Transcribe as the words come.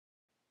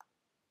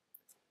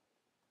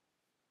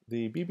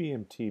The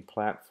BBMT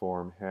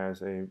platform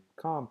has a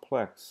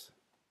complex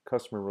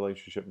customer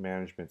relationship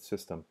management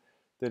system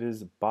that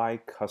is by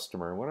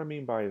customer. And what I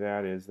mean by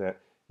that is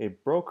that a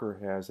broker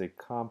has a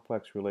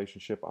complex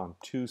relationship on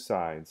two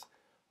sides.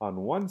 On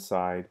one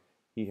side,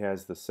 he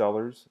has the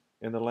sellers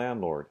and the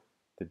landlord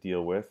to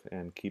deal with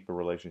and keep a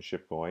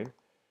relationship going.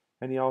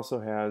 And he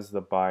also has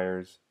the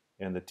buyers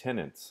and the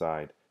tenant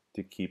side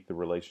to keep the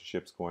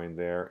relationships going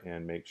there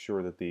and make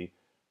sure that the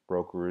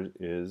broker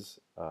is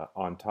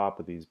on top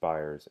of these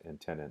buyers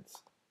and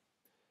tenants.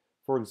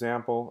 For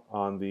example,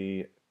 on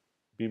the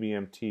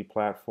BBMT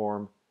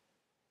platform,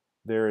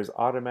 there is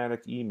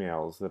automatic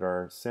emails that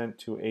are sent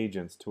to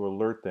agents to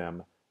alert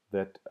them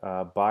that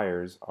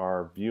buyers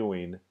are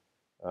viewing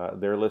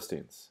their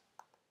listings.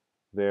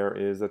 There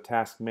is a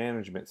task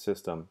management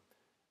system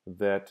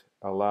that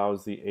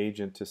allows the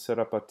agent to set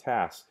up a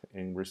task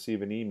and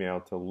receive an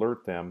email to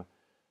alert them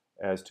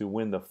as to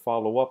when to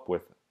follow up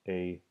with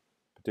a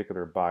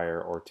particular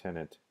buyer or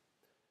tenant.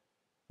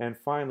 And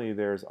finally,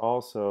 there's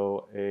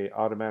also an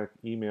automatic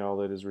email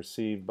that is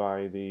received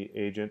by the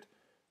agent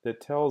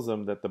that tells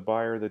them that the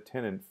buyer or the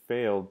tenant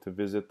failed to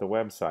visit the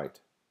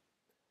website.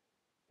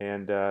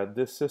 And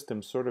this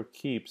system sort of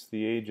keeps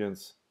the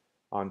agents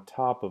on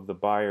top of the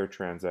buyer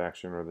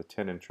transaction or the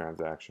tenant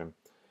transaction.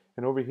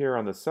 And over here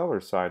on the seller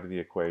side of the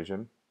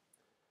equation,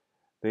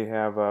 they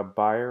have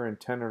buyer and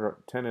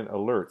tenant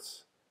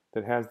alerts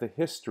that has the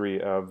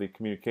history of the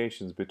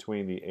communications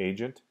between the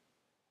agent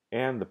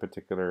and the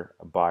particular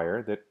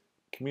buyer that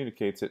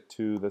communicates it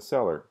to the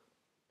seller.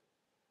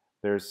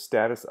 There's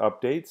status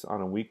updates on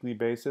a weekly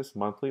basis,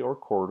 monthly or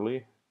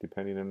quarterly,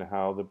 depending on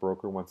how the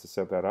broker wants to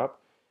set that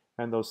up.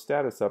 And those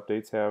status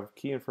updates have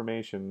key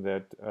information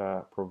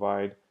that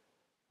provide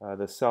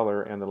the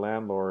seller and the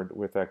landlord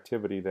with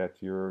activity that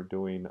you're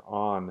doing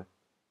on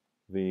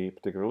the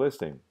particular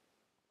listing.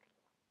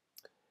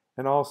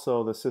 And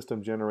also the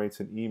system generates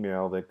an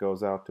email that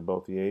goes out to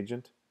both the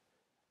agent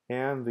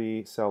and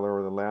the seller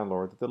or the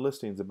landlord that the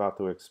listing is about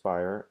to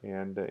expire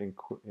and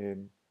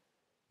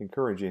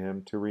encouraging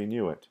him to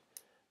renew it.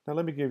 Now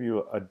let me give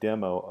you a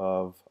demo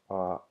of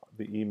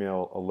the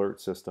email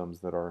alert systems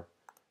that are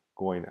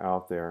going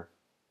out there.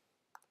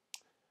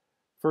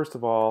 First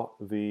of all,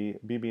 the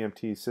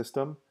BBMT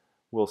system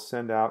will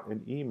send out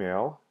an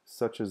email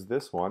such as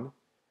this one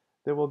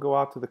that will go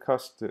out to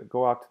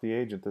the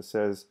agent that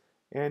says,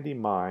 Andy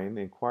Mine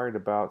inquired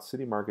about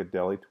City Market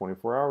Deli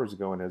 24 hours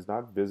ago and has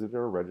not visited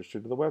or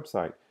registered to the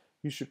website.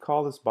 You should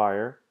call this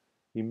buyer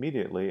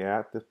immediately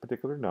at this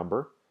particular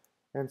number,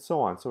 and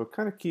so on. So it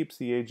kind of keeps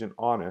the agent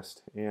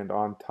honest and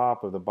on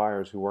top of the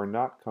buyers who are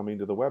not coming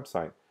to the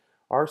website.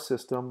 Our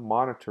system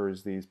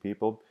monitors these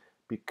people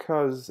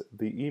because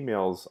the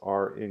emails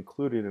are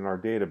included in our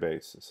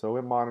database. So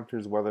it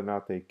monitors whether or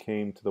not they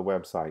came to the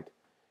website.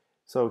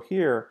 So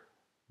here,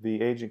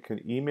 the agent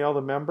can email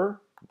the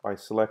member by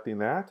selecting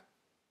that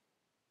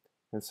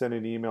and send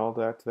an email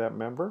to that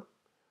member,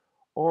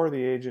 or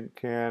the agent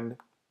can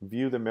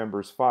view the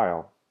member's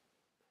file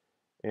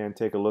and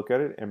take a look at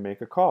it and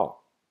make a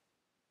call.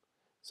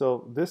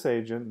 So this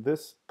agent,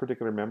 this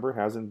particular member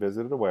hasn't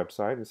visited a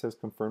website. It says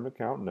confirmed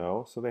account,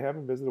 no, so they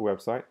haven't visited a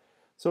website.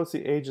 So it's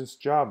the agent's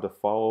job to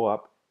follow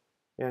up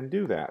and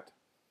do that.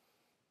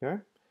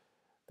 Okay?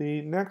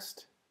 The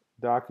next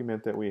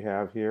document that we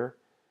have here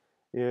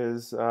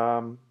is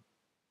a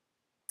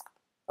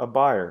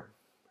buyer.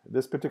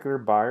 This particular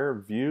buyer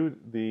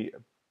viewed the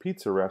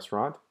pizza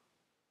restaurant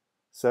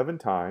 7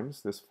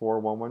 times, this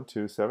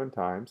 4112 7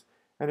 times,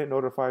 and it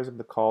notifies him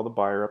to call the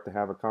buyer up to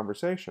have a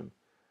conversation.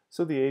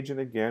 So the agent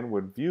again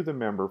would view the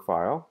member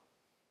file,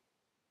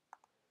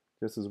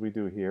 just as we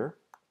do here.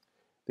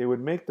 They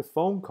would make the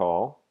phone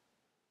call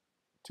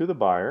to the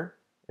buyer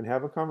and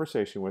have a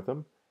conversation with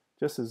him,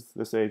 just as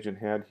this agent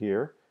had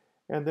here.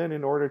 And then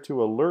in order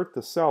to alert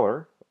the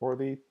seller or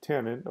the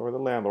tenant or the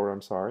landlord,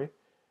 I'm sorry,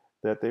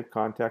 that they've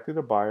contacted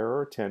a buyer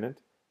or a tenant,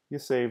 you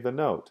save the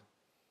note.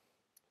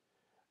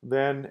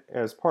 Then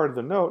as part of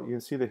the note, you can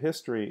see the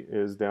history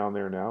is down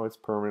there now. It's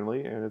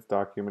permanently and it's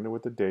documented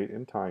with the date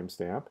and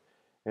timestamp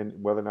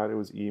and whether or not it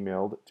was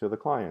emailed to the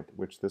client,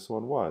 which this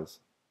one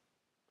was.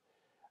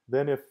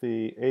 Then if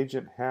the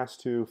agent has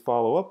to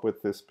follow up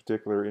with this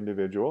particular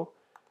individual,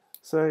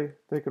 say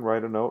they can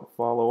write a note,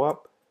 follow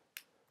up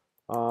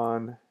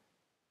on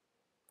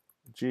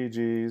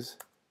Gigi's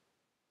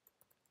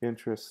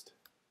interest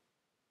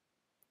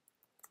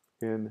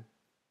in,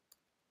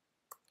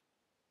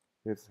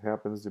 it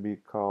happens to be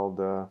called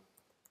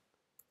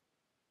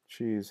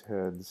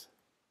Cheeseheads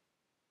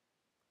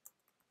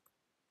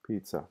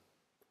Pizza.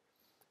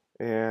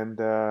 And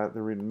the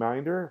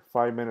reminder,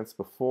 5 minutes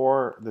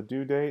before the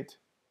due date,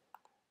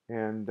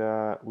 and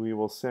we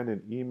will send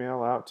an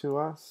email out to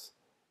us.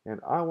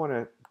 And I want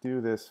to do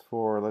this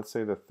for, let's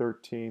say, the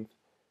 13th,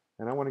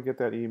 and I want to get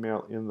that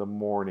email in the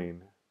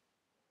morning.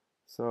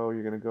 So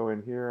you're going to go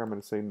in here, I'm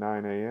going to say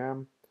 9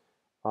 a.m.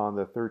 On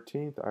the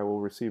 13th, I will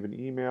receive an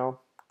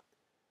email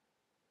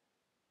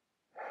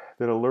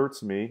that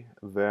alerts me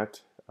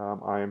that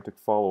I am to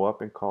follow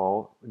up and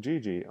call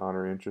Gigi on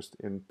her interest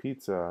in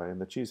pizza, in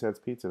the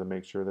Cheeseheads pizza, to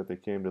make sure that they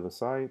came to the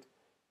site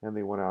and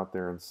they went out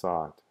there and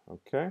saw it.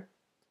 Okay?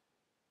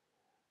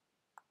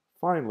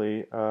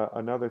 Finally,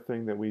 another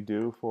thing that we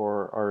do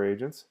for our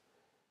agents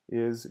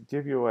is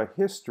give you a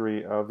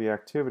history of the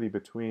activity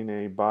between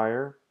a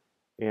buyer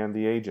and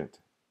the agent.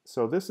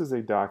 So this is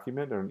a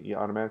document or an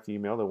automatic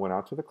email that went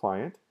out to the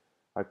client.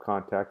 I've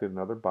contacted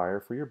another buyer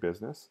for your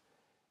business.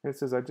 And it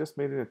says, I just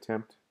made an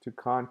attempt to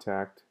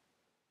contact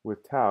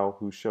with Tao,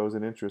 who shows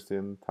an interest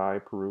in Thai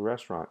Peru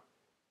restaurant.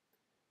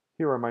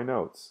 Here are my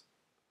notes.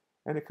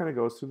 And it kind of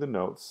goes through the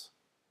notes.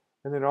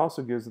 And then it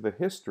also gives the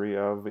history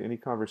of any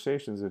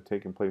conversations that have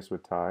taken place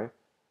with Thai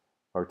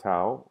or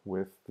Tao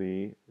with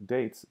the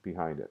dates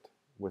behind it,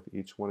 with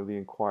each one of the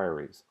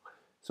inquiries.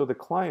 So the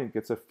client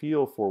gets a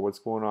feel for what's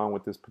going on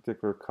with this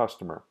particular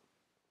customer.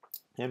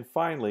 And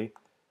finally,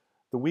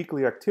 the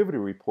weekly activity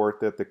report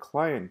that the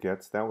client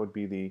gets, that would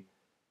be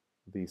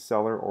the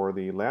seller or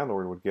the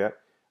landlord would get.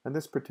 On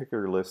this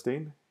particular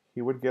listing,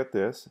 he would get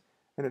this,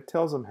 and it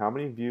tells him how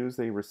many views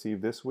they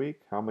received this week,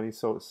 how many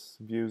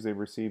views they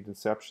received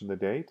inception to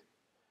date,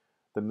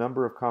 the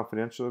number of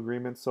confidential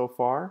agreements so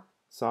far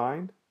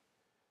signed,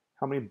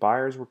 how many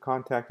buyers were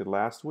contacted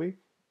last week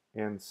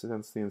and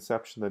since the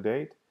inception to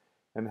date,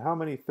 and how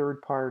many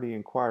third-party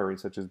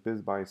inquiries such as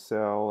biz buy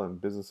sell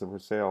and business for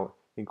sale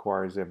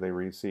inquiries have they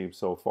received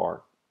so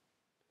far.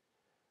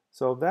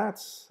 So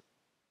that's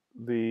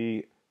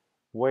the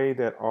way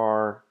that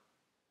our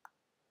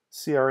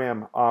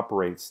CRM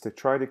operates to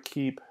try to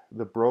keep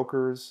the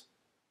brokers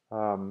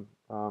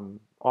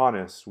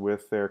honest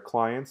with their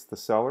clients, the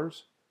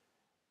sellers,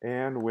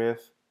 and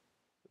with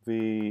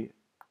the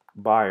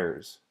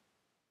buyers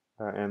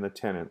and the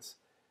tenants.